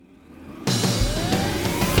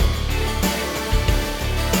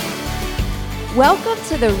Welcome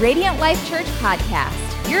to the Radiant Life Church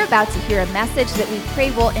podcast. You're about to hear a message that we pray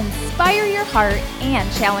will inspire your heart and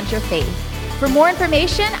challenge your faith. For more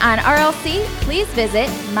information on RLC, please visit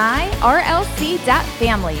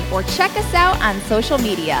myrlc.family or check us out on social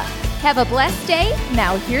media. Have a blessed day.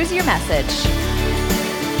 Now here's your message.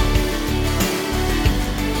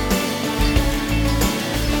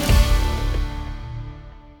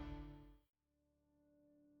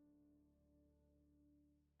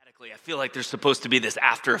 I feel like there's supposed to be this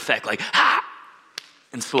after effect, like, ha!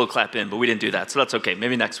 And slow clap in, but we didn't do that, so that's okay.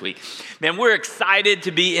 Maybe next week. Man, we're excited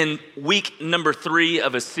to be in week number 3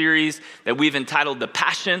 of a series that we've entitled The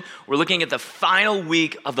Passion. We're looking at the final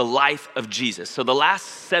week of the life of Jesus. So the last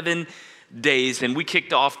 7 days, and we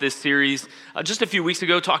kicked off this series just a few weeks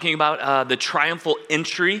ago talking about the triumphal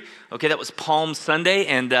entry. Okay, that was Palm Sunday,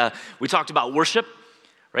 and we talked about worship.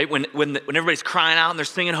 Right, when everybody's crying out and they're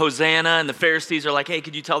singing Hosanna and the Pharisees are like, hey,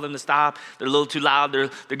 could you tell them to stop? They're a little too loud, they're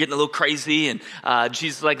getting a little crazy. And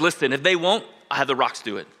Jesus is like, listen, if they won't, I have the rocks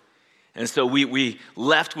do it. And so we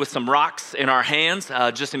left with some rocks in our hands,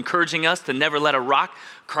 just encouraging us to never let a rock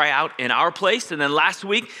cry out in our place. And then last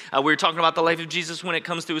week, we were talking about the life of Jesus when it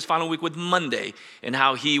comes to his final week with Monday and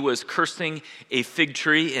how he was cursing a fig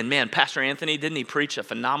tree. And man, Pastor Anthony, didn't he preach a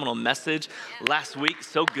phenomenal message last week?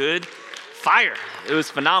 So good. Fire. It was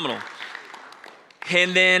phenomenal.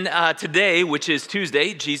 And then today, which is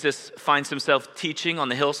Tuesday, Jesus finds himself teaching on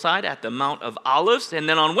the hillside at the Mount of Olives. And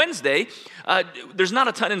then on Wednesday, there's not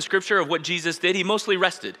a ton in Scripture of what Jesus did. He mostly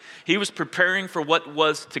rested. He was preparing for what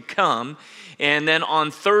was to come. And then on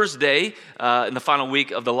Thursday, in the final week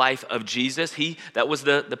of the life of Jesus, that was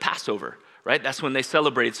the Passover. Right? That's when they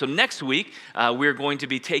celebrated. So next week, we're going to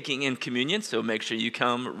be taking in communion. So make sure you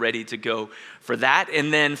come ready to go for that.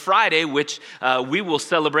 And then Friday, which we will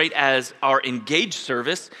celebrate as our engaged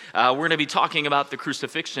service, we're going to be talking about the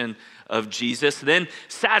crucifixion of Jesus. Then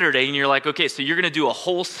Saturday, and you're like, okay, so you're going to do a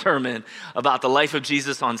whole sermon about the life of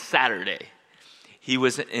Jesus on Saturday. He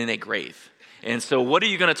was in a grave. And so what are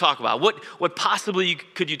you going to talk about? What possibly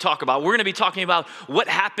could you talk about? We're going to be talking about what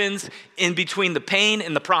happens in between the pain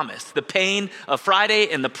and the promise. The pain of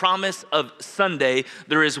Friday and the promise of Sunday,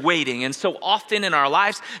 there is waiting. And so often in our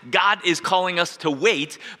lives, God is calling us to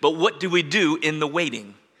wait, but what do we do in the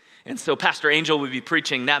waiting? And so Pastor Angel will be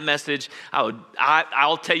preaching that message.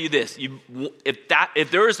 I'll tell you this,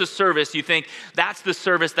 if there is a service you think, that's the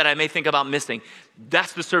service that I may think about missing,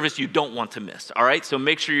 that's the service you don't want to miss, all right? So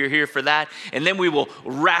make sure you're here for that. And then we will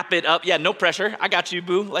wrap it up. Yeah, no pressure. I got you,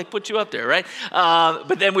 boo. Like, put you up there, right?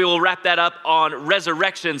 But then we will wrap that up on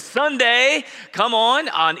Resurrection Sunday. Come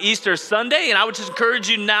on Easter Sunday. And I would just encourage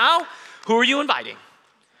you now, who are you inviting?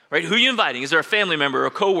 Right? Who are you inviting? Is there a family member,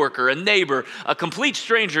 a coworker, a neighbor, a complete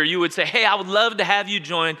stranger? You would say, hey, I would love to have you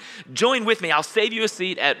join with me. I'll save you a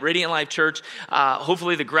seat at Radiant Life Church.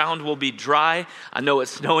 Hopefully the ground will be dry. I know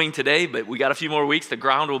it's snowing today, but we got a few more weeks. The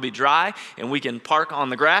ground will be dry, and we can park on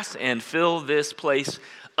the grass and fill this place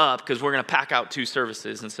up because we're going to pack out 2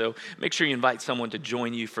 services. And so make sure you invite someone to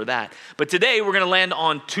join you for that. But today we're going to land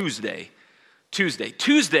on Tuesday.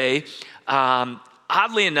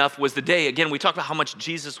 Oddly enough, was the day, again, we talked about how much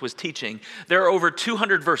Jesus was teaching. There are over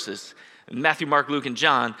 200 verses, in Matthew, Mark, Luke, and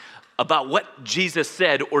John, about what Jesus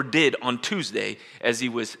said or did on Tuesday as he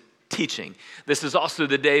was teaching. This is also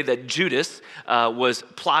the day that Judas was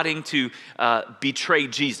plotting to betray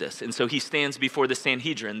Jesus. And so he stands before the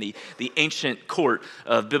Sanhedrin, the ancient court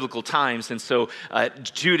of biblical times. And so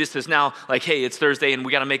Judas is now like, hey, it's Thursday and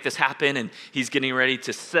we got to make this happen. And he's getting ready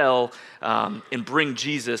to sell and bring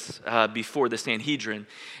Jesus before the Sanhedrin.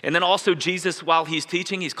 And then also Jesus, while he's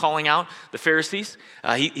teaching, he's calling out the Pharisees.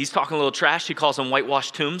 He's talking a little trash. He calls them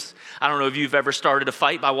whitewashed tombs. I don't know if you've ever started a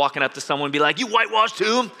fight by walking up to someone and be like, you whitewashed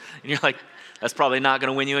tomb. And you're like, that's probably not going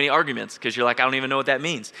to win you any arguments because you're like, I don't even know what that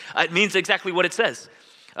means. It means exactly what it says.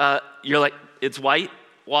 You're like, it's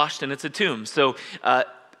whitewashed and it's a tomb. So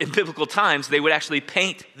in biblical times, they would actually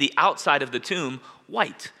paint the outside of the tomb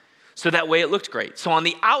white. So that way it looked great. So on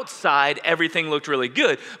the outside, everything looked really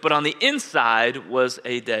good, but on the inside was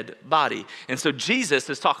a dead body. And so Jesus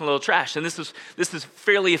is talking a little trash. And this is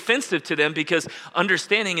fairly offensive to them because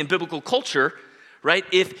understanding in biblical culture, right?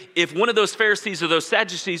 If one of those Pharisees or those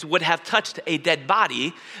Sadducees would have touched a dead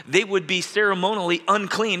body, they would be ceremonially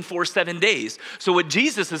unclean for 7 days. So what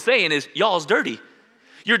Jesus is saying is, y'all's dirty.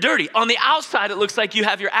 You're dirty. On the outside, it looks like you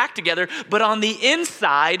have your act together, but on the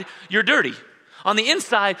inside, you're dirty. On the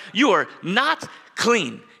inside, you are not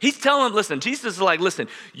clean. He's telling them, listen, Jesus is like, listen,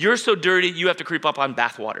 you're so dirty, you have to creep up on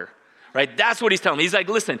bathwater. Right? That's what he's telling me. He's like,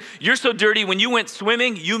 listen, you're so dirty, when you went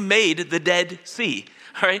swimming, you made the Dead Sea.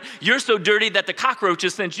 All right? You're so dirty that the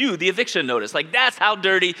cockroaches sent you the eviction notice. Like, that's how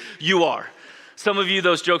dirty you are. Some of you,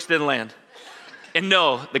 those jokes didn't land. And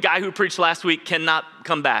no, the guy who preached last week cannot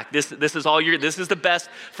come back. This is all this is the best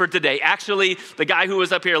for today. Actually, the guy who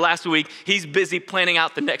was up here last week, he's busy planning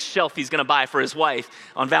out the next shelf he's gonna buy for his wife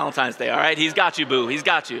on Valentine's Day, all right? He's got you, boo, he's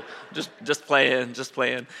got you. Just playing.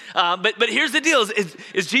 But here's the deal,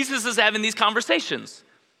 is Jesus is having these conversations.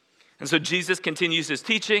 And so Jesus continues his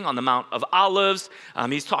teaching on the Mount of Olives.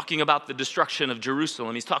 He's talking about the destruction of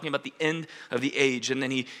Jerusalem. He's talking about the end of the age. And then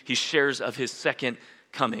he shares of his second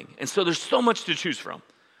coming. And so there's so much to choose from,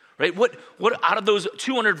 right? What out of those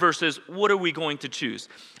 200 verses, what are we going to choose?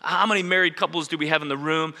 How many married couples do we have in the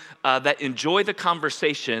room that enjoy the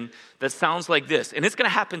conversation that sounds like this? And it's going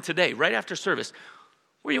to happen today, right after service.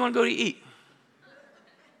 Where do you want to go to eat?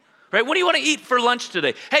 Right? What do you want to eat for lunch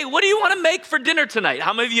today? Hey, what do you want to make for dinner tonight?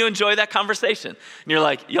 How many of you enjoy that conversation? And you're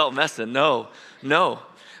like, yo, Messa, no.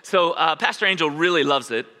 So Pastor Angel really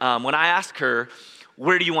loves it. When I ask her,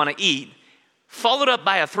 where do you want to eat? Followed up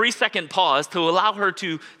by a 3-second pause to allow her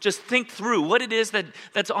to just think through what it is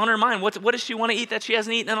that's on her mind. What does she want to eat that she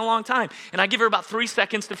hasn't eaten in a long time? And I give her about 3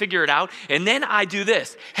 seconds to figure it out. And then I do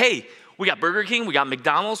this. Hey, we got Burger King, we got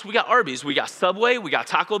McDonald's, we got Arby's, we got Subway, we got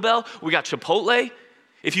Taco Bell, we got Chipotle.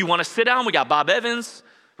 If you want to sit down, we got Bob Evans,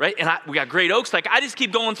 right? And we got Great Oaks. Like, I just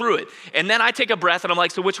keep going through it. And then I take a breath and I'm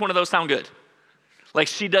like, so which one of those sound good? Like,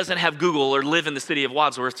 she doesn't have Google or live in the city of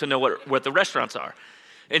Wadsworth to know what the restaurants are.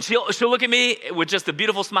 And she'll look at me with just a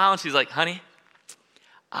beautiful smile, and she's like, honey,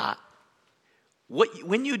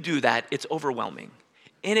 when you do that, it's overwhelming.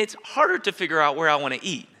 And it's harder to figure out where I want to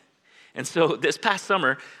eat. And so this past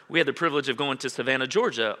summer, we had the privilege of going to Savannah,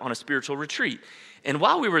 Georgia on a spiritual retreat. And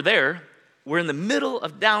while we were there, we're in the middle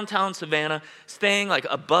of downtown Savannah, staying like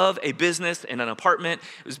above a business in an apartment.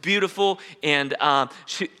 It was beautiful. And I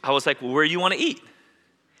was like, well, where do you want to eat?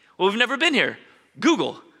 Well, we've never been here.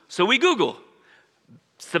 Google. So we Google.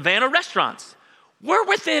 Savannah restaurants. We're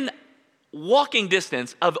within walking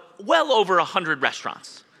distance of well over 100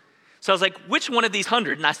 restaurants. So I was like, which one of these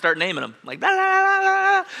 100? And I start naming them. Like,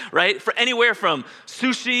 right? For anywhere from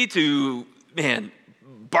sushi to,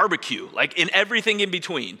 barbecue, like in everything in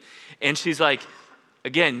between. And she's like,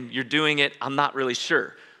 again, you're doing it. I'm not really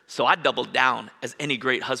sure. So I doubled down as any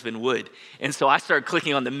great husband would. And so I started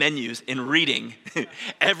clicking on the menus and reading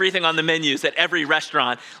everything on the menus at every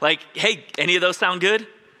restaurant. Like, hey, any of those sound good?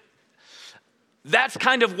 That's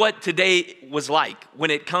kind of what today was like when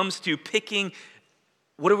it comes to picking,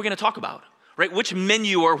 what are we going to talk about? Right? Which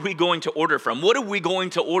menu are we going to order from? What are we going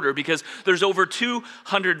to order? Because there's over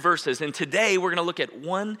 200 verses. And today we're going to look at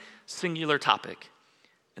one singular topic,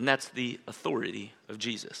 and that's the authority of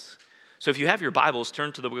Jesus. So if you have your Bibles,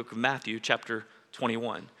 turn to the book of Matthew, chapter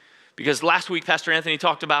 21. Because last week, Pastor Anthony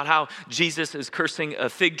talked about how Jesus is cursing a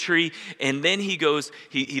fig tree, and then he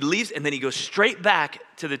leaves, and then he goes straight back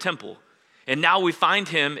to the temple. And now we find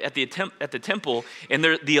him at the temple, and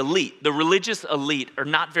the elite, the religious elite, are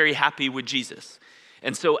not very happy with Jesus.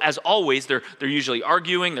 And so, as always, they're usually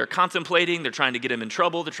arguing, they're contemplating, they're trying to get him in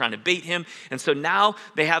trouble, they're trying to bait him. And so now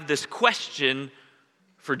they have this question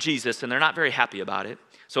for Jesus, and they're not very happy about it.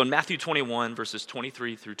 So in Matthew 21, verses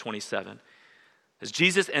 23 through 27, as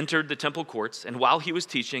Jesus entered the temple courts, and while he was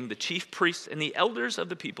teaching, the chief priests and the elders of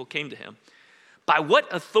the people came to him. By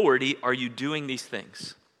what authority are you doing these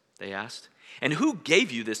things? They asked. And who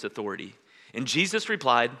gave you this authority? And Jesus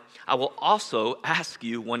replied, I will also ask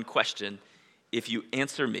you one question. If you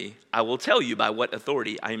answer me, I will tell you by what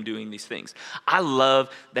authority I am doing these things. I love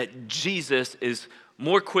that Jesus is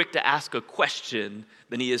more quick to ask a question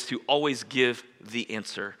than he is to always give the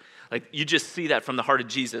answer. Like, you just see that from the heart of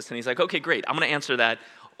Jesus. And he's like, okay, great. I'm going to answer that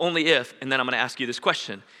only if, and then I'm going to ask you this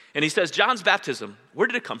question. And he says, John's baptism, where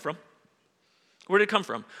did it come from? Where did it come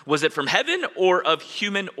from? Was it from heaven or of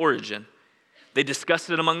human origin? They discussed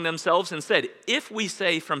it among themselves and said, if we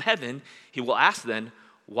say from heaven, he will ask then,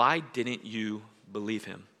 why didn't you believe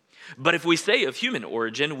him? But if we say of human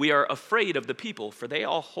origin, we are afraid of the people, for they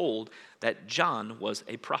all hold that John was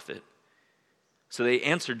a prophet. So they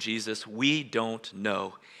answered Jesus, we don't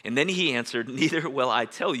know. And then he answered, neither will I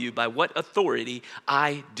tell you by what authority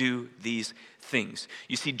I do these things.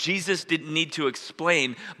 You see, Jesus didn't need to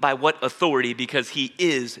explain by what authority because he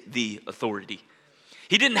is the authority.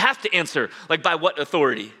 He didn't have to answer like by what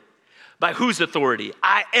authority. By whose authority?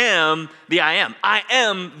 I am the I am. I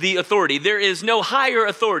am the authority. There is no higher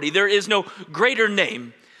authority. There is no greater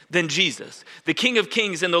name than Jesus, the King of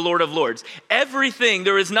Kings and the Lord of Lords. Everything,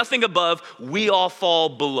 there is nothing above. We all fall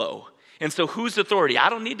below. And so whose authority? I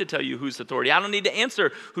don't need to tell you whose authority. I don't need to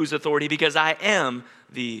answer whose authority because I am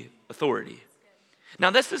the authority. Now,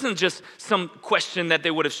 this isn't just some question that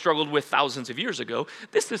they would have struggled with thousands of years ago.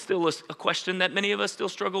 This is still a question that many of us still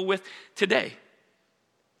struggle with today.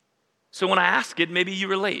 So when I ask it, maybe you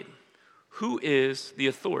relate. Who is the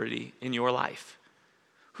authority in your life?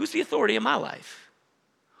 Who's the authority in my life?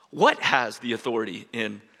 What has the authority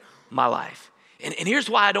in my life? And here's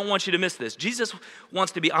why I don't want you to miss this. Jesus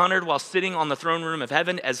wants to be honored while sitting on the throne room of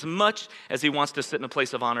heaven as much as he wants to sit in a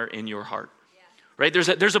place of honor in your heart. Right?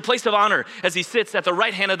 There's a place of honor as he sits at the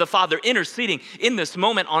right hand of the Father, interceding in this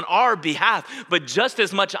moment on our behalf. But just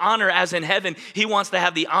as much honor as in heaven, he wants to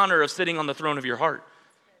have the honor of sitting on the throne of your heart,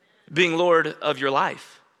 being Lord of your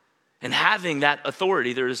life. And having that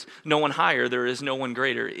authority, there is no one higher, there is no one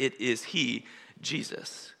greater. It is he,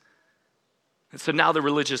 Jesus. And so now the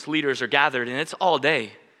religious leaders are gathered, and it's all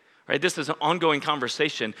day, right? This is an ongoing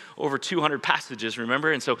conversation over 200 passages,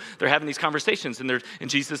 remember? And so they're having these conversations, and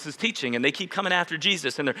Jesus is teaching, and they keep coming after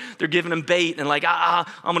Jesus, and they're giving him bait, and like, I'm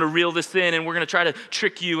going to reel this in, and we're going to try to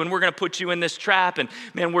trick you, and we're going to put you in this trap, and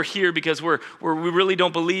man, we're here because we really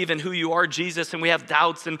don't believe in who you are, Jesus, and we have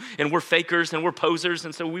doubts, and we're fakers, and we're posers,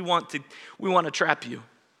 and so we want to trap you.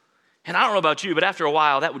 And I don't know about you, but after a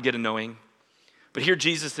while, that would get annoying. But here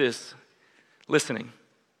Jesus is, listening,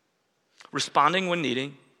 responding when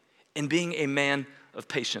needing, and being a man of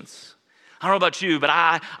patience. I don't know about you, but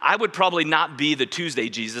I would probably not be the Tuesday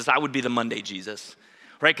Jesus. I would be the Monday Jesus,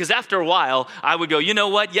 right? Because after a while, I would go, you know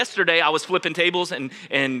what? Yesterday, I was flipping tables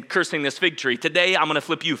and cursing this fig tree. Today, I'm going to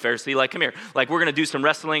flip you, Pharisee. Like, come here. Like, we're going to do some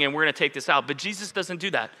wrestling, and we're going to take this out. But Jesus doesn't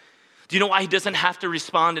do that. Do you know why he doesn't have to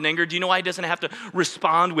respond in anger? Do you know why he doesn't have to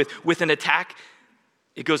respond with an attack?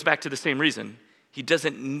 It goes back to the same reason. He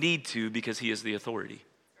doesn't need to because he is the authority.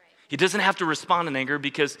 He doesn't have to respond in anger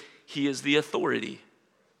because he is the authority.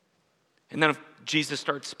 And then Jesus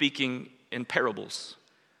starts speaking in parables.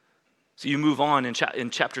 So you move on in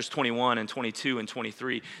chapters 21 and 22 and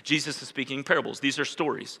 23. Jesus is speaking parables. These are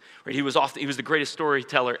stories. Right? He was the greatest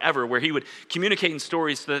storyteller ever, where he would communicate in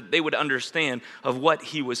stories so that they would understand of what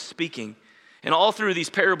he was speaking. And all through these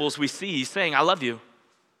parables we see he's saying, I love you.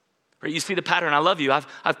 Right, you see the pattern, I love you,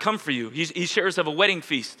 I've come for you. He shares of a wedding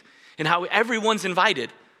feast and how everyone's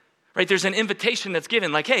invited. Right, there's an invitation that's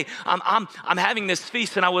given, like, hey, I'm having this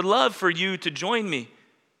feast and I would love for you to join me.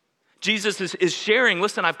 Jesus is sharing,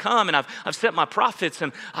 listen, I've come and I've sent my prophets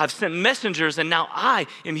and I've sent messengers and now I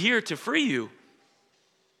am here to free you.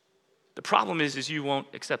 The problem is you won't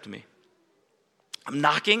accept me. I'm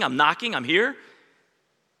knocking, I'm here.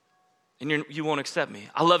 And you won't accept me.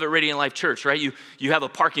 I love it, Radiant Life Church, right? You have a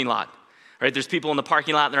parking lot, right? There's people in the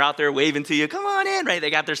parking lot and they're out there waving to you, come on in, right?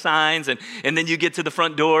 They got their signs and then you get to the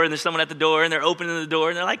front door and there's someone at the door and they're opening the door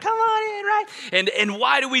and they're like, come on in, right? And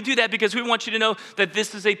why do we do that? Because we want you to know that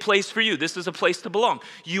this is a place for you. This is a place to belong.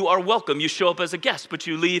 You are welcome. You show up as a guest, but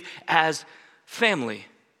you leave as family.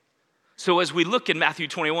 So as we look in Matthew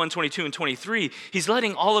 21, 22, and 23, he's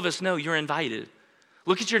letting all of us know you're invited.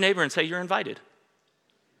 Look at your neighbor and say, you're invited.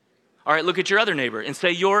 All right, look at your other neighbor and say,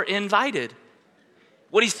 you're invited.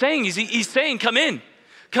 What he's saying is he's saying, come in.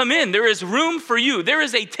 Come in. There is room for you. There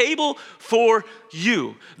is a table for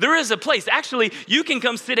you. There is a place. Actually, you can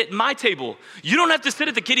come sit at my table. You don't have to sit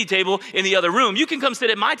at the kiddie table in the other room. You can come sit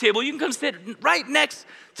at my table. You can come sit right next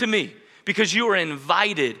to me because you are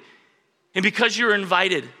invited. And because you're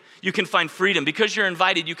invited, you can find freedom. Because you're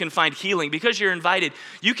invited, you can find healing. Because you're invited,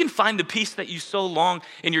 you can find the peace that you so long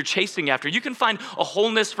and you're chasing after. You can find a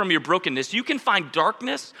wholeness from your brokenness. You can find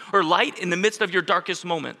darkness or light in the midst of your darkest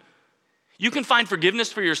moment. You can find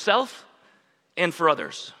forgiveness for yourself and for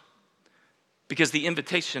others because the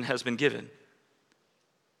invitation has been given.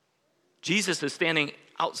 Jesus is standing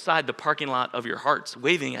outside the parking lot of your hearts,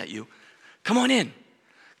 waving at you. Come on in.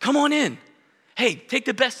 Come on in. Hey, take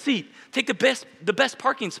the best seat. Take the best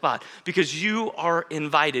parking spot because you are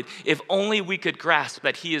invited. If only we could grasp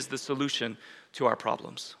that he is the solution to our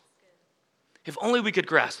problems. If only we could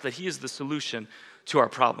grasp that he is the solution to our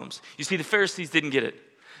problems. You see, the Pharisees didn't get it.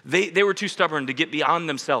 They were too stubborn to get beyond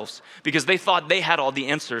themselves because they thought they had all the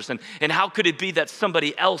answers. And how could it be that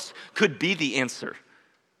somebody else could be the answer?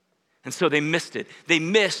 And so they missed it. They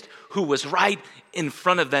missed who was right in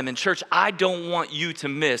front of them. And church, I don't want you to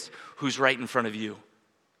miss who's right in front of you.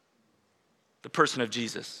 The person of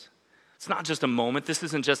Jesus. It's not just a moment. This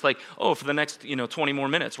isn't just like, oh, for the next 20 more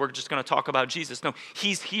minutes, we're just going to talk about Jesus. No,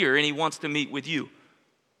 he's here and he wants to meet with you.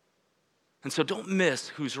 And so don't miss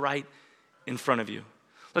who's right in front of you.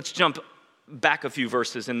 Let's jump back a few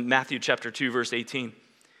verses in Matthew chapter 2, verse 18. It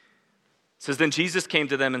says, then Jesus came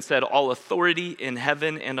to them and said, all authority in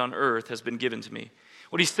heaven and on earth has been given to me.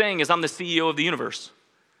 What he's saying is, I'm the CEO of the universe.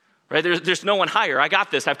 Right? There's no one higher. I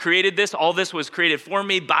got this. I've created this. All this was created for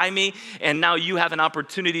me, by me, and now you have an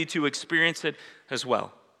opportunity to experience it as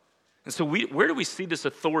well. And so where do we see this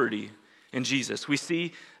authority in Jesus. We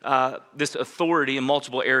see this authority in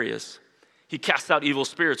multiple areas. He cast out evil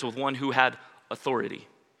spirits with one who had authority.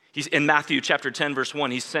 He's in Matthew chapter 10, verse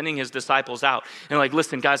 1, he's sending his disciples out. And like,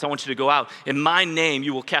 listen, guys, I want you to go out. In my name,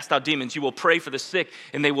 you will cast out demons. You will pray for the sick,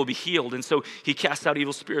 and they will be healed. And so he cast out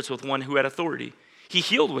evil spirits with one who had authority. He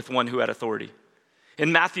healed with one who had authority.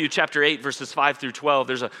 In Matthew chapter 8, verses 5 through 12,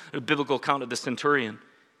 there's a biblical account of the centurion.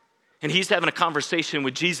 And he's having a conversation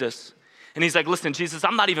with Jesus. And he's like, listen, Jesus,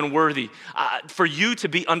 I'm not even worthy for you to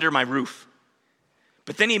be under my roof.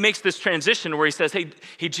 But then he makes this transition where he says, hey,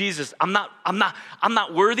 Jesus, I'm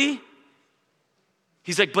not worthy.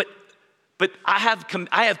 He's like, but I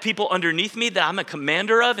have people underneath me that I'm a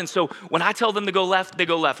commander of. And so when I tell them to go left, they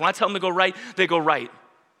go left. When I tell them to go right, they go right.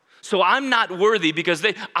 So I'm not worthy because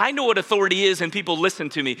I know what authority is and people listen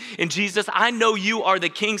to me. And Jesus, I know you are the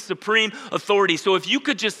King supreme authority. So if you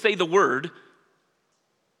could just say the word,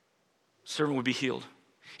 servant would be healed.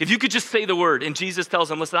 If you could just say the word, and Jesus tells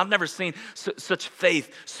him, listen, I've never seen such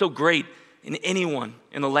faith so great in anyone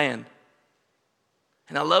in the land.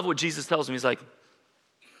 And I love what Jesus tells him. He's like,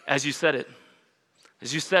 as you said it,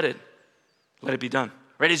 let it be done.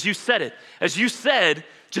 Right? As you said,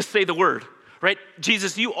 just say the word. Right?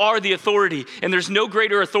 Jesus, you are the authority, and there's no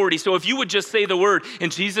greater authority. So if you would just say the word,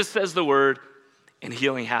 and Jesus says the word, and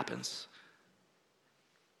healing happens.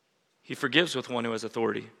 He forgives with one who has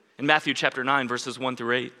authority. In Matthew chapter 9, verses 1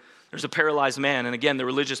 through 8, there's a paralyzed man. And again, the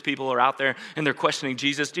religious people are out there and they're questioning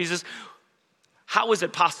Jesus. Jesus, how is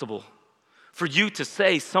it possible for you to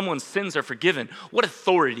say someone's sins are forgiven? What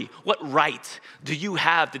authority, what right do you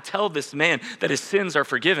have to tell this man that his sins are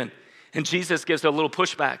forgiven? And Jesus gives a little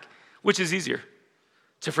pushback. Which is easier,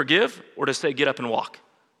 to forgive or to say, get up and walk?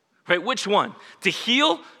 Right? Which one? To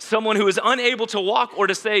heal someone who is unable to walk or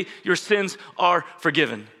to say your sins are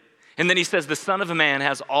forgiven? And then he says, the Son of a Man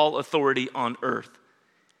has all authority on earth.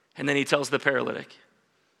 And then he tells the paralytic,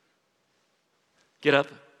 get up,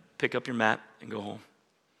 pick up your mat, and go home.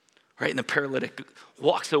 Right? And the paralytic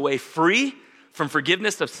walks away free from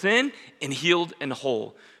forgiveness of sin and healed and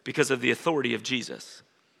whole because of the authority of Jesus.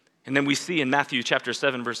 And then we see in Matthew chapter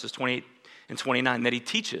 7, verses 28 and 29, that he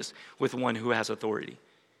teaches with one who has authority.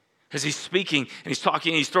 As he's speaking and he's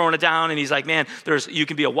talking, he's throwing it down and he's like, man, you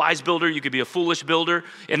can be a wise builder, you could be a foolish builder.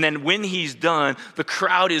 And then when he's done, the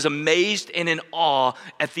crowd is amazed and in awe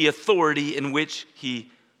at the authority in which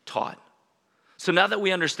he taught. So now that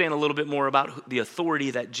we understand a little bit more about the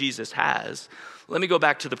authority that Jesus has, let me go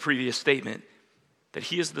back to the previous statement that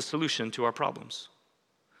he is the solution to our problems.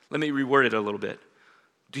 Let me reword it a little bit.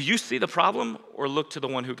 Do you see the problem or look to the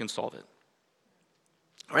one who can solve it?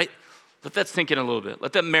 All right? Let that sink in a little bit.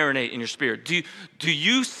 Let that marinate in your spirit. Do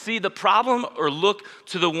you see the problem or look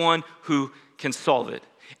to the one who can solve it?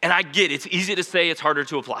 And I get it. It's easy to say, it's harder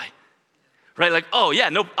to apply. Right? Like,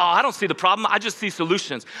 I don't see the problem. I just see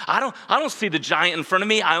solutions. I don't see the giant in front of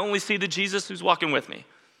me. I only see the Jesus who's walking with me.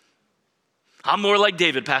 I'm more like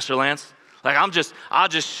David, Pastor Lance. Like I'll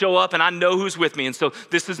just show up and I know who's with me. And so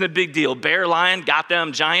this isn't a big deal. Bear, lion, got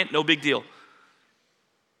them, giant, no big deal.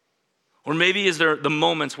 Or maybe is there the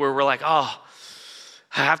moments where we're like, I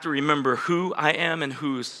have to remember who I am and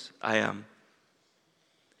whose I am.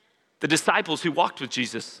 The disciples who walked with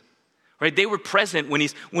Jesus, right? They were present when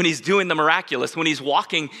he's doing the miraculous, when he's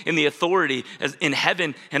walking in the authority as in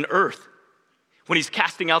heaven and earth. When he's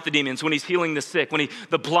casting out the demons, when he's healing the sick, when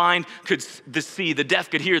the blind could see, the deaf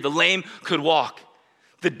could hear, the lame could walk.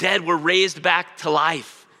 The dead were raised back to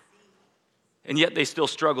life. And yet they still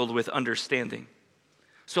struggled with understanding.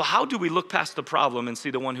 So how do we look past the problem and see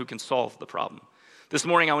the one who can solve the problem? This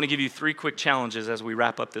morning, I want to give you 3 quick challenges as we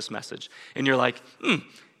wrap up this message. And you're like,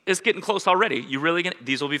 it's getting close already.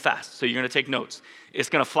 These will be fast, so you're going to take notes. It's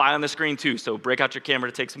going to fly on the screen too, so break out your camera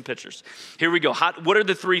to take some pictures. Here we go. What are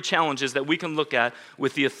the 3 challenges that we can look at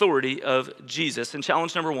with the authority of Jesus? And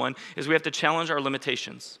challenge number 1 is we have to challenge our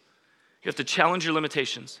limitations. You have to challenge your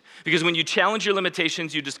limitations. Because when you challenge your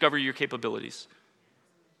limitations, you discover your capabilities.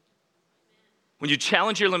 When you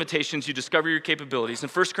challenge your limitations, you discover your capabilities. In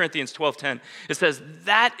 1 Corinthians 12:10, it says,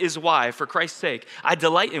 that is why, for Christ's sake, I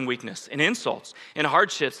delight in weakness, in insults, in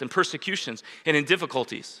hardships, in persecutions, and in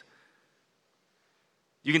difficulties.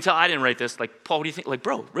 You can tell I didn't write this. Like, Paul, what do you think? Like,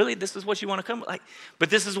 bro, really? This is what you want to come? Like, but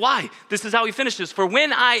this is why. This is how he finishes. For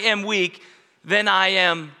when I am weak, then I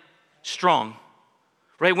am strong.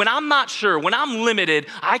 Right? When I'm not sure, when I'm limited,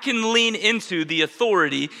 I can lean into the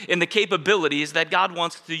authority and the capabilities that God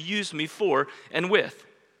wants to use me for and with.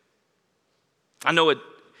 I know it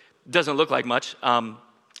doesn't look like much,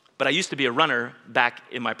 but but I used to be a runner back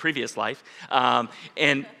in my previous life.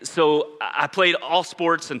 And so I played all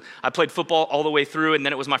sports, and I played football all the way through, and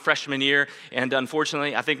then it was my freshman year. And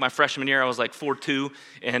unfortunately, I think my freshman year, I was like 4'2",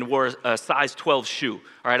 and wore a size 12 shoe.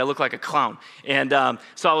 All right, I looked like a clown. And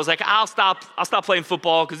so I was like, I'll stop playing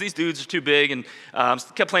football because these dudes are too big, and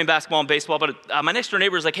kept playing basketball and baseball. But my next door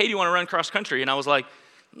neighbor was like, hey, do you want to run cross country? And I was like,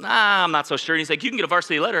 nah, I'm not so sure. And he's like, you can get a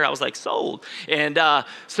varsity letter. I was like, sold. And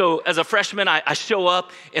so as a freshman, I show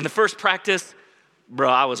up. In the first practice, bro,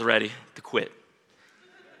 I was ready to quit.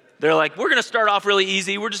 They're like, we're going to start off really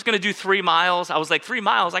easy. We're just going to do 3 miles. I was like, 3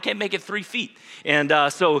 miles? I can't make it 3 feet. And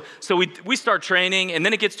so we start training, and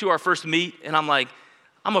then it gets to our first meet, and I'm like,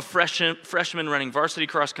 I'm a freshman running varsity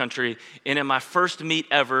cross country, and in my first meet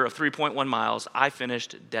ever of 3.1 miles, I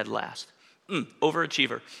finished dead last.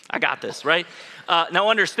 Overachiever. I got this, right? Now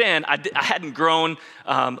understand, I hadn't grown.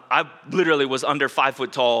 I literally was under 5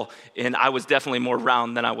 foot tall, and I was definitely more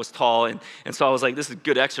round than I was tall. And so I was like, this is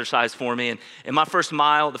good exercise for me. And in my first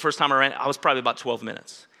mile, the first time I ran, I was probably about 12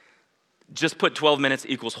 minutes. Just put 12 minutes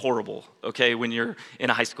equals horrible, okay, when you're in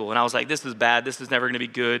high school. And I was like, this is bad. This is never going to be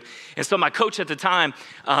good. And so my coach at the time,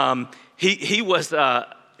 he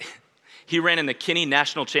ran in the Kinney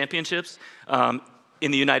National Championships in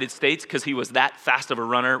the United States because he was that fast of a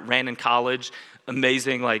runner, ran in college,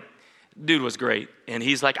 amazing, like, dude was great. And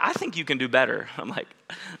he's like, I think you can do better. I'm like,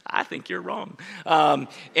 I think you're wrong.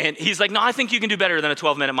 And he's like, no, I think you can do better than a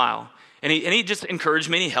 12-minute mile. And he just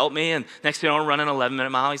encouraged me, and he helped me, and next thing you know, I'm running an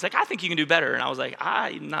 11-minute mile. He's like, I think you can do better. And I was like,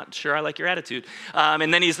 I'm not sure I like your attitude.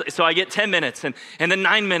 And then so I get 10 minutes, and then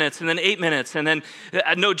 9 minutes, and then 8 minutes, and then,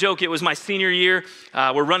 no joke, it was my senior year.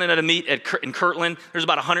 We're running at a meet in Kirtland. There's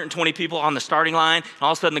about 120 people on the starting line, and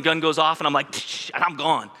all of a sudden the gun goes off, and I'm like, and I'm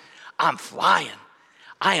gone. I'm flying.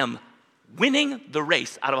 I am winning the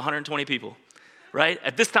race out of 120 people. Right?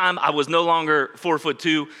 At this time, I was no longer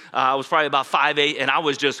 4'2". I was probably about 5'8", and I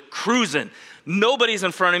was just cruising. Nobody's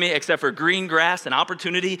in front of me except for green grass and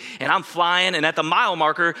opportunity, and I'm flying. And at the mile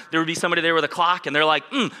marker, there would be somebody there with a clock, and they're like,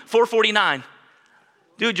 4:49.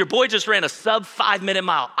 Dude, your boy just ran a sub 5-minute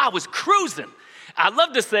mile. I was cruising. I'd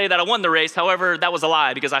love to say that I won the race. However, that was a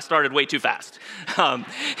lie because I started way too fast.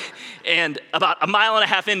 And about a mile and a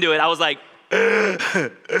half into it, I was like,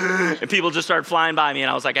 and people just started flying by me,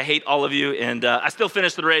 and I was like, I hate all of you. And I still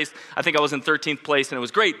finished the race. I think I was in 13th place, and it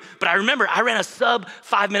was great. But I remember I ran a sub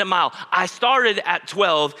 5-minute mile. I started at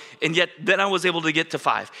 12, and yet then I was able to get to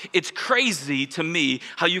 5. It's crazy to me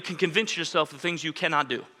how you can convince yourself of things you cannot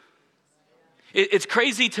do. It's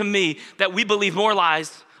crazy to me that we believe more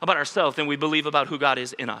lies about ourselves than we believe about who God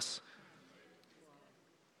is in us.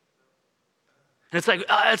 And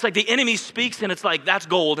it's like the enemy speaks, and it's like, that's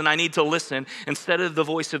gold, and I need to listen instead of the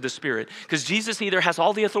voice of the Spirit. Because Jesus either has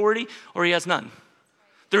all the authority or he has none.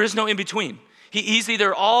 There is no in between. He's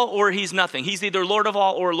either all or he's nothing. He's either Lord of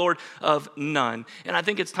all or Lord of none. And I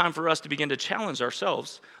think it's time for us to begin to challenge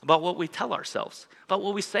ourselves about what we tell ourselves, about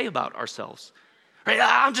what we say about ourselves. Right?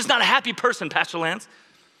 I'm just not a happy person, Pastor Lance.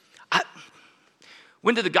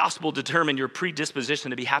 When did the gospel determine your predisposition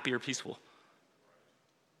to be happy or peaceful?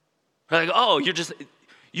 Like, oh,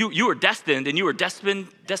 you were destined, and you were destined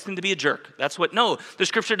to be a jerk. That's what, no, the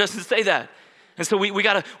scripture doesn't say that. And so we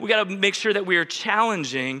gotta make sure that we are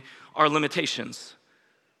challenging our limitations.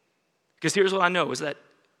 Because here's what I know is that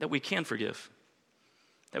we can forgive,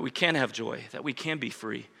 that we can have joy, that we can be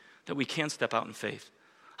free, that we can step out in faith.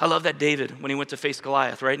 I love that David, when he went to face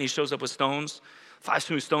Goliath, right? And he shows up with stones, 5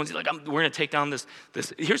 smooth stones. He's like, we're gonna take down this.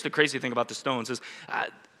 Here's the crazy thing about the stones is,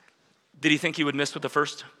 did he think he would miss with the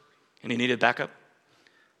first? And he needed backup.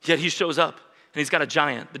 Yet he shows up, and he's got a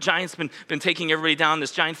giant. The giant's been taking everybody down,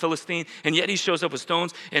 this giant Philistine, and yet he shows up with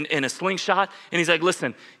stones and a slingshot, and he's like,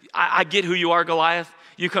 listen, I get who you are, Goliath.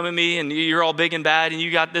 You come at me, and you're all big and bad, and you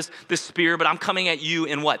got this spear, but I'm coming at you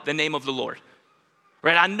in what? The name of the Lord.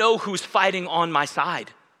 Right? I know who's fighting on my side.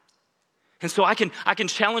 And so I can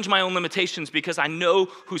challenge my own limitations because I know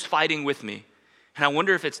who's fighting with me. And I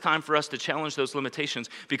wonder if it's time for us to challenge those limitations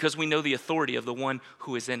because we know the authority of the one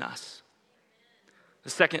who is in us. The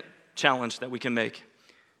second challenge that we can make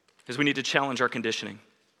is we need to challenge our conditioning.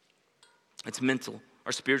 It's mental,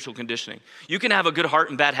 our spiritual conditioning. You can have a good heart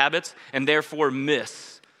and bad habits and therefore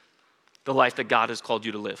miss the life that God has called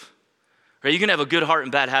you to live. Right? You can have a good heart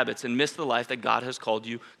and bad habits and miss the life that God has called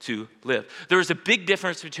you to live. There is a big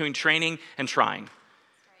difference between training and trying.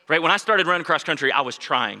 Right? When I started running cross country, I was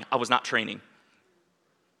trying. I was not training.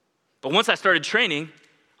 But once I started training,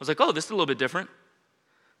 I was like, oh, this is a little bit different.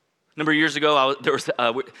 A number of years ago, I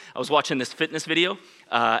was watching this fitness video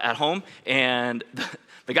at home, and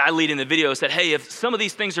the guy leading the video said, hey, if some of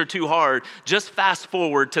these things are too hard, just fast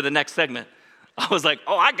forward to the next segment. I was like,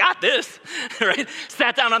 oh, I got this, right?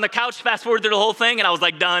 Sat down on the couch, fast forward through the whole thing, and I was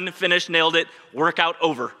like, done, finished, nailed it, workout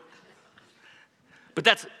over. But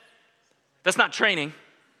that's not training.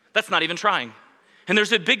 That's not even trying. And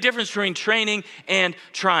there's a big difference between training and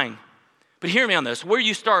trying. But hear me on this. Where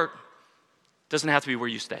you start doesn't have to be where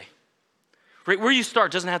you stay. Right? Where you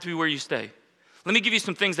start doesn't have to be where you stay. Let me give you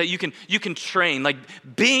some things that you can train, like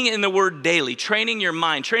being in the Word daily, training your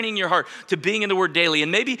mind, training your heart to being in the Word daily.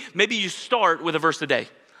 And maybe you start with a verse a day.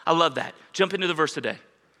 I love that. Jump into the verse a day.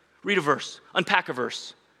 Read a verse, unpack a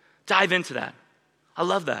verse, dive into that. I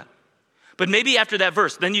love that. But maybe after that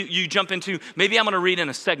verse, then you jump into, maybe I'm going to read in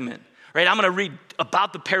a segment, right? I'm going to read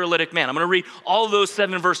about the paralytic man. I'm going to read all those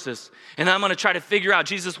 7 verses, and then I'm going to try to figure out,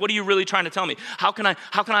 Jesus, what are you really trying to tell me? How can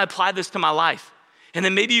I apply this to my life? And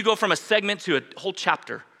then maybe you go from a segment to a whole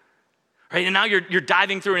chapter, right? And now you're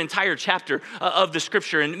diving through an entire chapter of the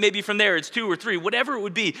scripture, and maybe from there it's 2 or 3, whatever it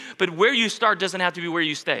would be. But where you start doesn't have to be where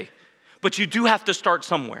you stay. But you do have to start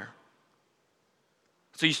somewhere.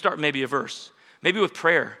 So you start maybe a verse, maybe with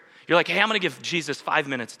prayer. You're like, hey, I'm going to give Jesus 5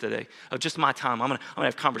 minutes today of just my time. I'm going to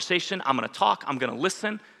have conversation. I'm going to talk. I'm going to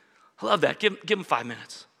listen. I love that. Give him 5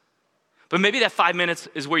 minutes. But maybe that 5 minutes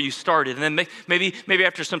is where you started. And then maybe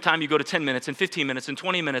after some time you go to 10 minutes and 15 minutes and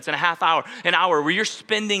 20 minutes and a half hour, an hour where you're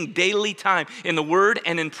spending daily time in the Word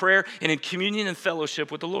and in prayer and in communion and fellowship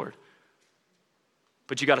with the Lord.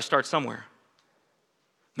 But you got to start somewhere.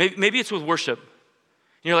 Maybe it's with worship.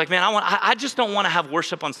 You're like, man, I just don't want to have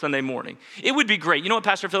worship on Sunday morning. It would be great. You know what,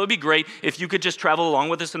 Pastor Phil? It would be great if you could just travel along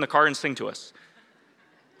with us in the car and sing to us.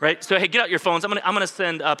 Right? So, hey, get out your phones. I'm gonna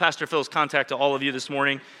send Pastor Phil's contact to all of you this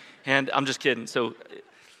morning. And I'm just kidding.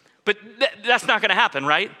 But that's not going to happen,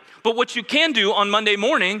 right? But what you can do on Monday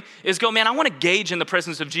morning is go, man, I want to gauge in the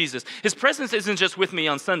presence of Jesus. His presence isn't just with me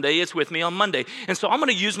on Sunday, it's with me on Monday. And so I'm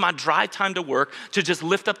going to use my drive time to work to just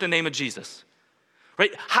lift up the name of Jesus.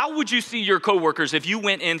 Right? How would you see your coworkers if you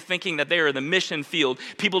went in thinking that they are the mission field,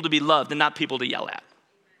 people to be loved and not people to yell at?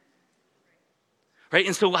 Right?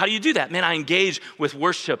 And so how do you do that? Man, I engage with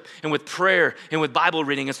worship and with prayer and with Bible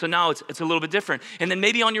reading. And so now it's a little bit different. And then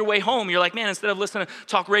maybe on your way home, you're like, man, instead of listening to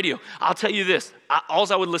talk radio, I'll tell you this. All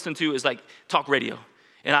I would listen to is like talk radio.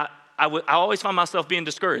 And I always find myself being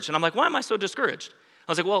discouraged. And I'm like, why am I so discouraged?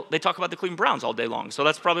 I was like, well, they talk about the Cleveland Browns all day long. So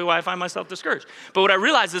that's probably why I find myself discouraged. But what I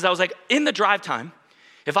realized is I was like, in the drive time,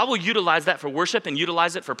 if I will utilize that for worship and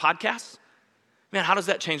utilize it for podcasts, man, how does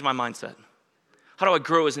that change my mindset? How do I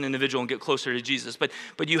grow as an individual and get closer to Jesus? But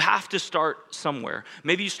you have to start somewhere.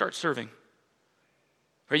 Maybe you start serving.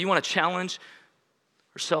 Or you want to challenge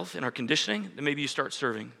yourself in our conditioning, then maybe you start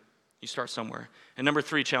serving. You start somewhere. And number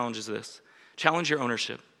 3 challenge is this. Challenge your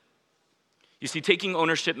ownership. You see, taking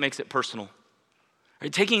ownership makes it personal.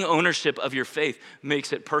 Right? Taking ownership of your faith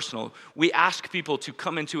makes it personal. We ask people to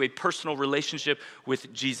come into a personal relationship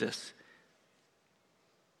with Jesus.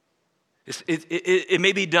 It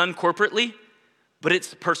may be done corporately, but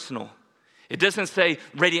it's personal. It doesn't say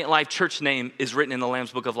Radiant Life Church name is written in the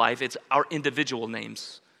Lamb's Book of Life. It's our individual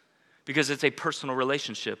names because it's a personal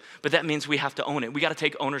relationship. But that means we have to own it. We got to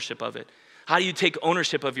take ownership of it. How do you take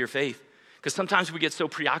ownership of your faith? Because sometimes we get so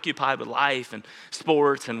preoccupied with life and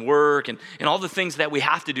sports and work and all the things that we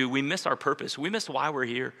have to do, we miss our purpose. We miss why we're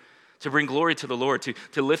here, to bring glory to the Lord,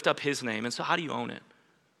 to lift up His name. And so how do you own it?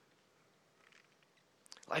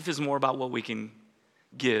 Life is more about what we can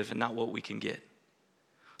give and not what we can get.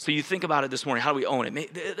 So you think about it this morning, how do we own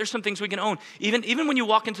it? There's some things we can own. Even when you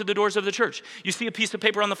walk into the doors of the church, you see a piece of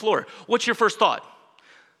paper on the floor. What's your first thought?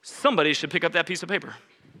 Somebody should pick up that piece of paper.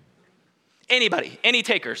 Anybody, any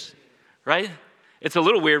takers, right? It's a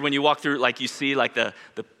little weird when you walk through, like you see like the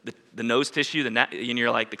nose tissue, and you're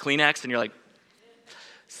like the Kleenex, and you're like,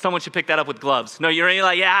 someone should pick that up with gloves. No, you're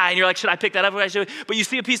like, yeah, and you're like, should I pick that up? But you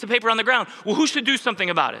see a piece of paper on the ground. Well, who should do something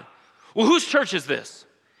about it? Well, whose church is this?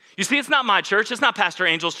 You see, it's not my church. It's not Pastor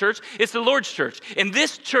Angel's church. It's the Lord's church. And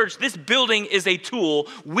this church, this building is a tool.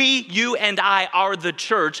 We, you, and I are the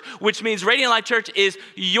church, which means Radiant Life Church is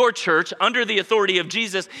your church under the authority of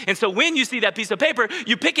Jesus. And so when you see that piece of paper,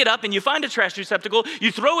 you pick it up and you find a trash receptacle.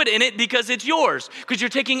 You throw it in it because it's yours, because you're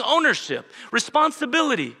taking ownership,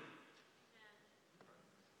 responsibility.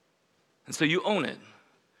 And so you own it.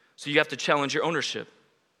 So you have to challenge your ownership.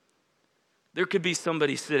 There could be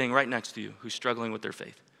somebody sitting right next to you who's struggling with their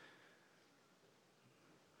faith.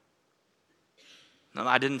 No,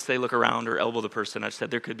 I didn't say look around or elbow the person. I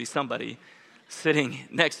said there could be somebody sitting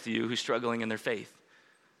next to you who's struggling in their faith.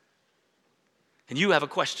 And you have a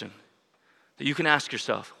question that you can ask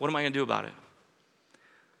yourself. What am I going to do about it?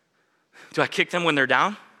 Do I kick them when they're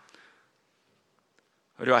down?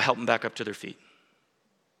 Or do I help them back up to their feet?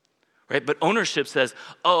 Right? But ownership says,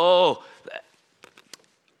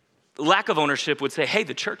 lack of ownership would say, hey,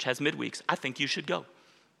 the church has midweeks. I think you should go,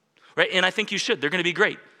 right? And I think you should. They're going to be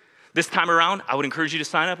great. This time around, I would encourage you to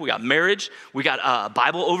sign up. We got marriage. We got a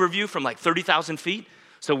Bible overview from like 30,000 feet.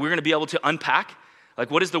 So we're going to be able to unpack, like,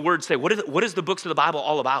 what does the word say? What is the books of the Bible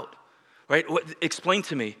all about, right? Explain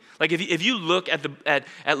to me. Like, if you look at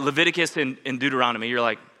Leviticus and Deuteronomy, you're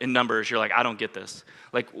like, in Numbers, you're like, I don't get this.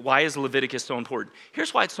 Like, why is Leviticus so important?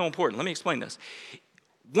 Here's why it's so important. Let me explain this.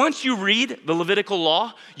 Once you read the Levitical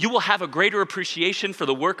law, you will have a greater appreciation for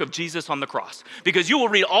the work of Jesus on the cross, because you will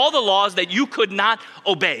read all the laws that you could not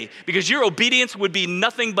obey, because your obedience would be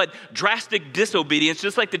nothing but drastic disobedience,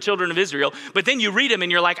 just like the children of Israel. But then you read them and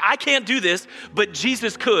you're like, I can't do this, but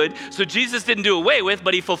Jesus could. So Jesus didn't do away with,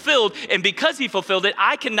 but he fulfilled. And because he fulfilled it,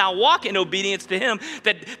 I can now walk in obedience to him,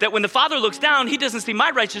 that when the Father looks down, he doesn't see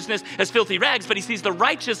my righteousness as filthy rags, but he sees the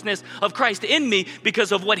righteousness of Christ in me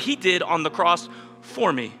because of what he did on the cross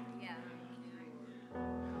for me. Yeah.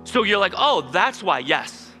 So you're like, oh, that's why,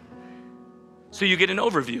 yes. So you get an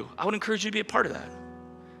overview. I would encourage you to be a part of that.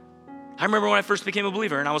 I remember when I first became a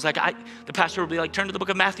believer and I was like, the pastor would be like, turn to the book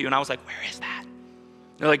of Matthew. And I was like, where is that?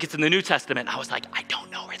 They're like, it's in the New Testament. I was like, I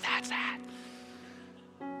don't know where that's at.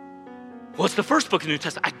 Well, it's the first book of the New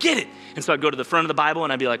Testament. I get it. And so I'd go to the front of the Bible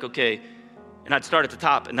and I'd be like, okay. And I'd start at the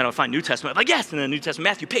top, and then I'd find New Testament. I'm like, yes, and then New Testament,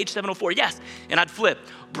 Matthew, page 704, yes. And I'd flip.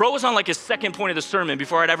 Bro was on like his second point of the sermon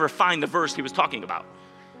before I'd ever find the verse he was talking about.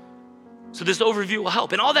 So this overview will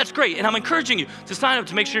help, and all that's great. And I'm encouraging you to sign up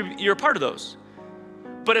to make sure you're a part of those.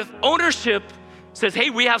 But if ownership says,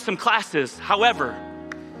 hey, we have some classes, however,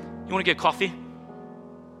 you want to get coffee? You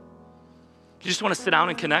just want to sit down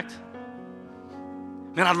and connect?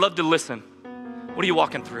 Man, I'd love to listen. What are you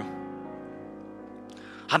walking through?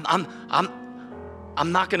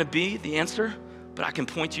 I'm not going to be the answer, but I can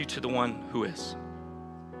point you to the one who is.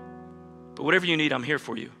 But whatever you need, I'm here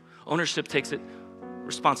for you. Ownership takes it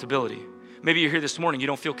responsibility. Maybe you're here this morning, you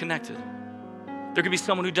don't feel connected. There could be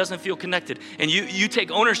someone who doesn't feel connected, and you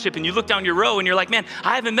take ownership and you look down your row and you're like, man,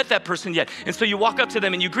 I haven't met that person yet. And so you walk up to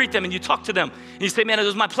them and you greet them and you talk to them and you say, man, it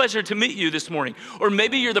was my pleasure to meet you this morning. Or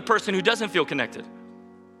maybe you're the person who doesn't feel connected.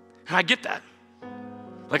 And I get that.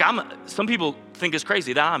 Like some people think it's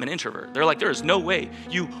crazy that I'm an introvert. They're like, there is no way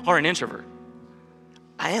you are an introvert.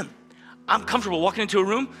 I am. I'm comfortable walking into a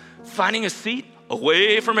room, finding a seat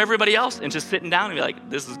away from everybody else and just sitting down and be like,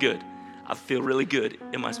 this is good. I feel really good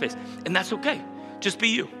in my space. And that's okay. Just be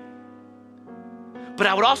you. But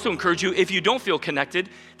I would also encourage you, if you don't feel connected,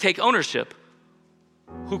 take ownership.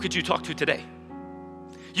 Who could you talk to today?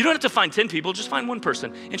 You don't have to find 10 people, just find one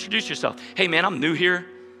person. Introduce yourself. Hey man, I'm new here.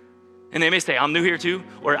 And they may say, I'm new here too,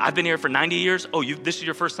 or I've been here for 90 years. Oh, this is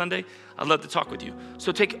your first Sunday? I'd love to talk with you.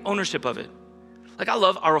 So take ownership of it. Like I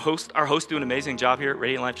love our hosts do an amazing job here at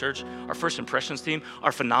Radiant Life Church. Our first impressions team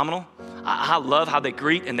are phenomenal. I love how they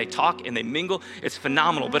greet and they talk and they mingle. It's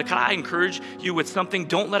phenomenal. But can I encourage you with something?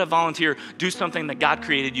 Don't let a volunteer do something that God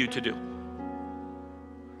created you to do.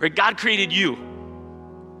 Right? God created you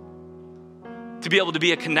to be able to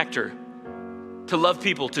be a connector, to love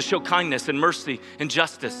people, to show kindness and mercy and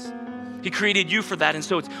justice. He created you for that, and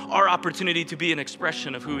so it's our opportunity to be an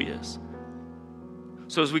expression of who he is.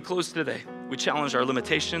 So as we close today, we challenge our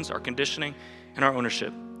limitations, our conditioning, and our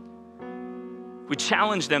ownership. We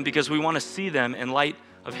challenge them because we want to see them in light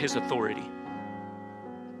of his authority.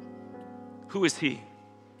 Who is he?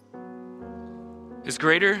 Is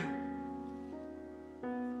greater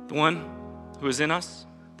the one who is in us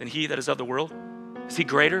than he that is of the world? Is he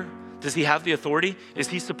greater? Does he have the authority? Is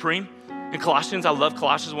he supreme? In Colossians, I love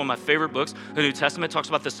Colossians, one of my favorite books. The New Testament talks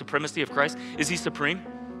about the supremacy of Christ. Is he supreme?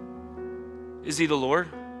 Is he the Lord?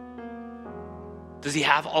 Does he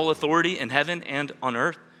have all authority in heaven and on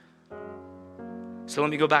earth? So let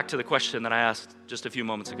me go back to the question that I asked just a few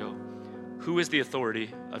moments ago. Who is the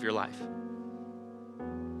authority of your life?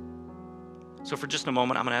 So for just a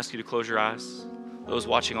moment, I'm going to ask you to close your eyes. Those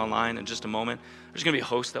watching online, in just a moment, there's going to be a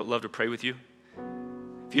host that would love to pray with you.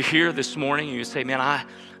 If you're here this morning and you say, man,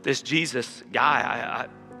 this Jesus guy,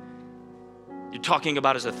 you're talking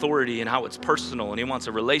about his authority and how it's personal and he wants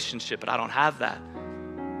a relationship, but I don't have that.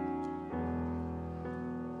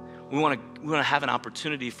 We want to have an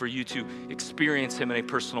opportunity for you to experience him in a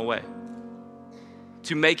personal way,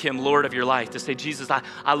 to make him Lord of your life, to say, Jesus,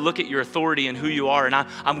 I look at your authority and who you are, and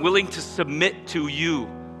I'm willing to submit to you.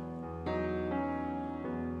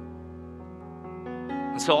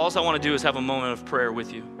 And so all I want to do is have a moment of prayer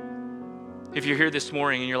with you. If you're here this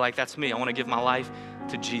morning and you're like, that's me, I want to give my life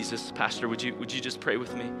to Jesus. Pastor, would you just pray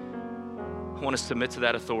with me? I want to submit to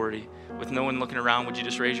that authority. With no one looking around, would you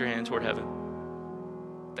just raise your hand toward heaven?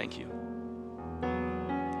 Thank you.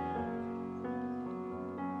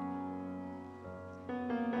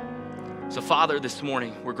 So Father, this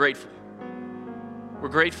morning, we're grateful. We're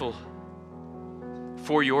grateful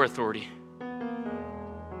for your authority,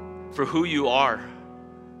 for who you are,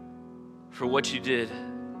 for what you did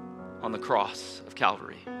on the cross of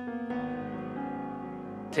Calvary,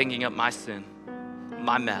 taking up my sin,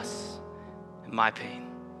 my mess, and my pain.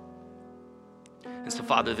 And so,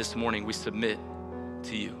 Father, this morning we submit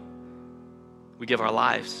to you. We give our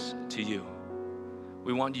lives to you.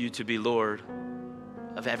 We want you to be Lord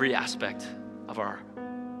of every aspect of our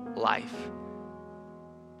life.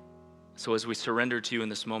 So as we surrender to you in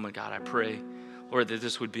this moment, God, I pray, Lord, that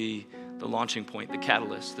this would be the launching point, the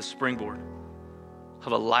catalyst, the springboard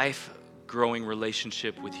of a life-growing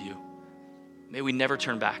relationship with you. May we never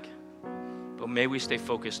turn back, but may we stay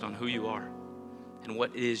focused on who you are and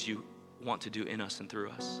what it is you want to do in us and through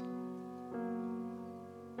us.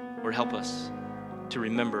 Lord, help us to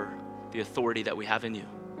remember the authority that we have in you,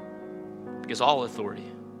 because all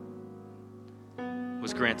authority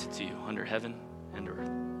was granted to you under heaven and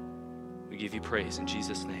earth. We give you praise in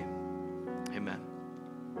Jesus' name. Amen.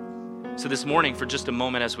 So this morning, for just a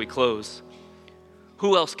moment as we close,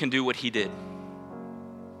 who else can do what he did?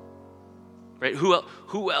 Right?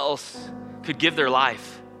 Who else could give their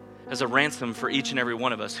life as a ransom for each and every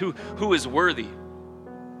one of us? Who is worthy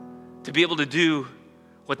to be able to do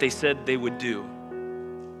what they said they would do?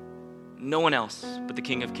 No one else but the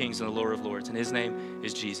King of Kings and the Lord of Lords, and his name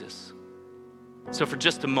is Jesus. So for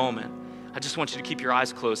just a moment, I just want you to keep your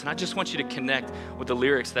eyes closed, and I just want you to connect with the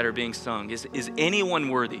lyrics that are being sung. Is anyone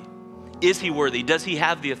worthy? Is he worthy? Does he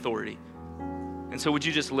have the authority? And so would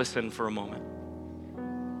you just listen for a moment?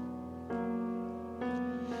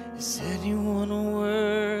 Is anyone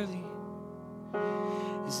worthy?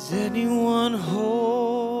 Is anyone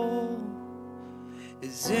whole?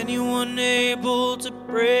 Is anyone able to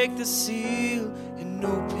break the seal and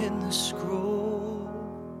open the scroll?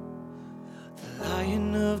 The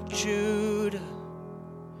Lion of Judah,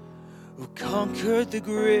 who conquered the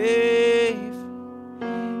grave.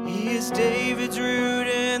 He is David's root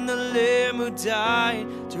and the Lamb who died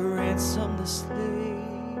to ransom the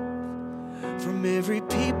slave. From every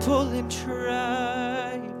people and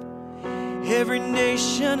tribe, every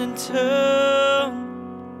nation and tongue,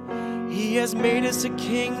 he has made us a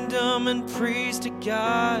kingdom and priest to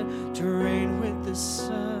God, to reign with the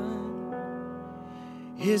Son.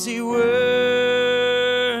 Is he worthy?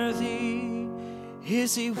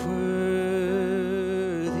 Is he worthy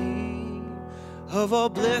of all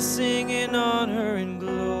blessing and honor and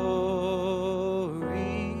glory?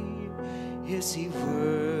 Is he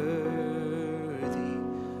worthy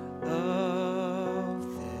of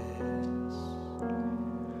this?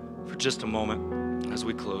 For just a moment as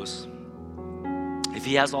we close, if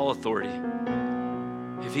he has all authority,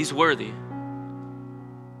 if he's worthy,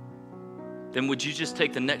 then would you just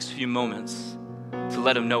take the next few moments to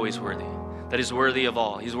let him know he's worthy, that he's worthy of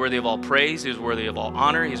all. He's worthy of all praise. He's worthy of all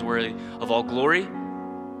honor. He's worthy of all glory.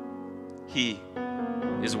 He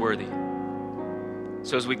is worthy.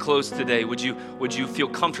 So as we close today, would you feel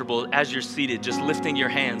comfortable as you're seated, just lifting your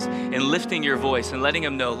hands and lifting your voice and letting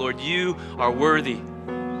him know, Lord, you are worthy.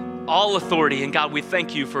 All authority. And God, we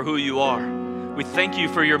thank you for who you are. We thank you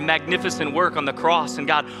for your magnificent work on the cross. And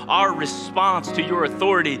God, our response to your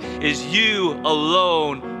authority is you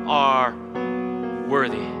alone are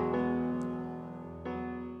worthy.